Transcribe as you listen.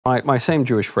My same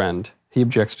Jewish friend, he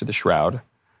objects to the shroud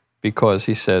because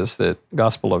he says that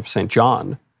Gospel of St.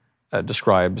 John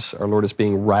describes our Lord as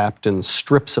being wrapped in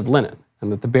strips of linen,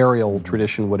 and that the burial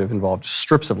tradition would have involved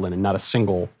strips of linen, not a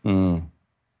single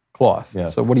cloth.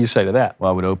 Yes. So what do you say to that? Well,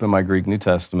 I would open my Greek New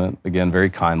Testament, again, very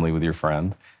kindly with your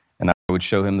friend, and I would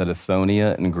show him that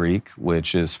Athonia in Greek,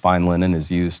 which is fine linen,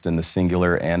 is used in the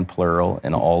singular and plural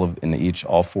in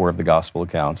all four of the gospel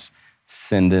accounts.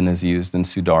 Sindon is used in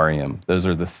Sudarium. Those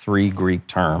are the three Greek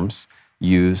terms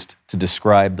used to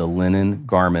describe the linen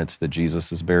garments that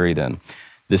Jesus is buried in.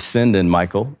 The sindon,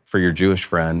 Michael, for your Jewish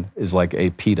friend, is like a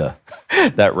pita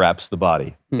that wraps the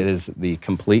body. It is the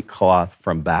complete cloth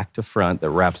from back to front that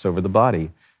wraps over the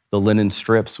body. The linen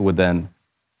strips would then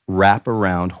wrap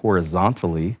around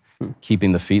horizontally,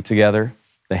 keeping the feet together,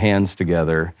 the hands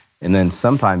together, and then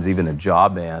sometimes even a jaw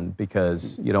band,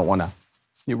 because you don't want to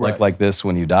look like this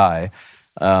when you die.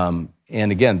 And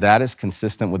again, that is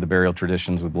consistent with the burial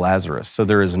traditions with Lazarus. So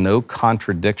there is no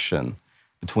contradiction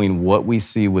between what we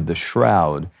see with the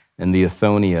shroud and the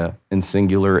Athonia in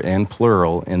singular and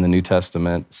plural in the New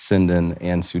Testament, Sindon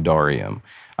and Sudarium.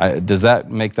 Does that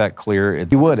make that clear?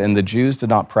 It would, and the Jews did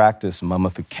not practice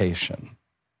mummification.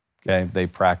 Okay, they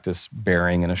practice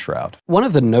burying in a shroud. One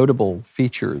of the notable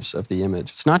features of the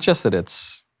image, it's not just that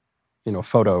it's,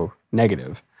 photo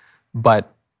negative,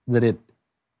 but that it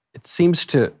seems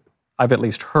to, I've at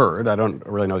least heard, I don't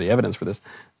really know the evidence for this,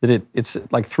 that it's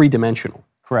like three-dimensional.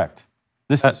 Correct.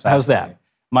 This is how's that?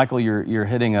 Michael, you're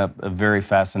hitting up a very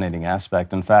fascinating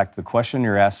aspect. In fact, the question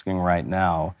you're asking right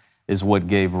now is what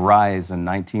gave rise in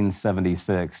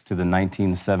 1976 to the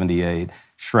 1978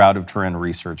 Shroud of Turin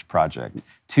research project.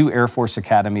 Two Air Force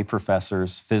Academy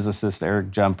professors, physicist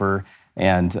Eric Jumper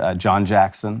and John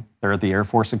Jackson, they're at the Air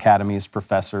Force Academy as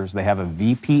professors. They have a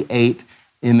VP8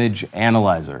 image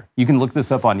analyzer. You can look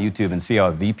this up on YouTube and see how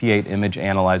a VP8 image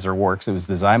analyzer works. It was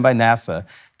designed by NASA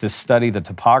to study the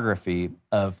topography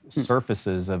of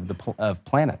surfaces of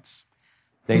planets.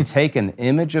 They take an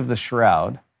image of the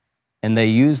shroud and they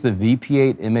use the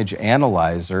VP8 image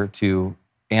analyzer to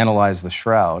analyze the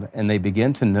shroud, and they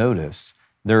begin to notice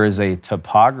there is a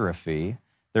topography,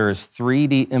 there is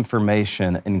 3D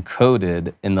information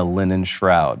encoded in the linen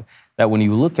shroud, that when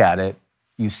you look at it,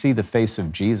 you see the face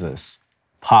of Jesus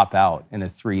pop out in a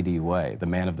 3D way, the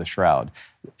man of the shroud.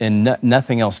 And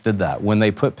nothing else did that. When they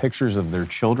put pictures of their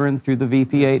children through the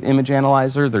VP8 image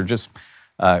analyzer, they're just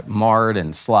marred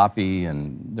and sloppy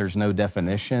and there's no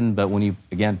definition. But when you,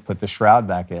 again, put the shroud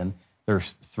back in,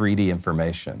 there's 3D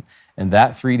information. And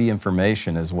that 3D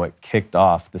information is what kicked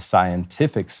off the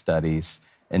scientific studies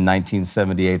in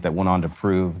 1978 that went on to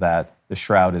prove that the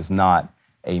shroud is not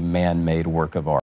a man-made work of art.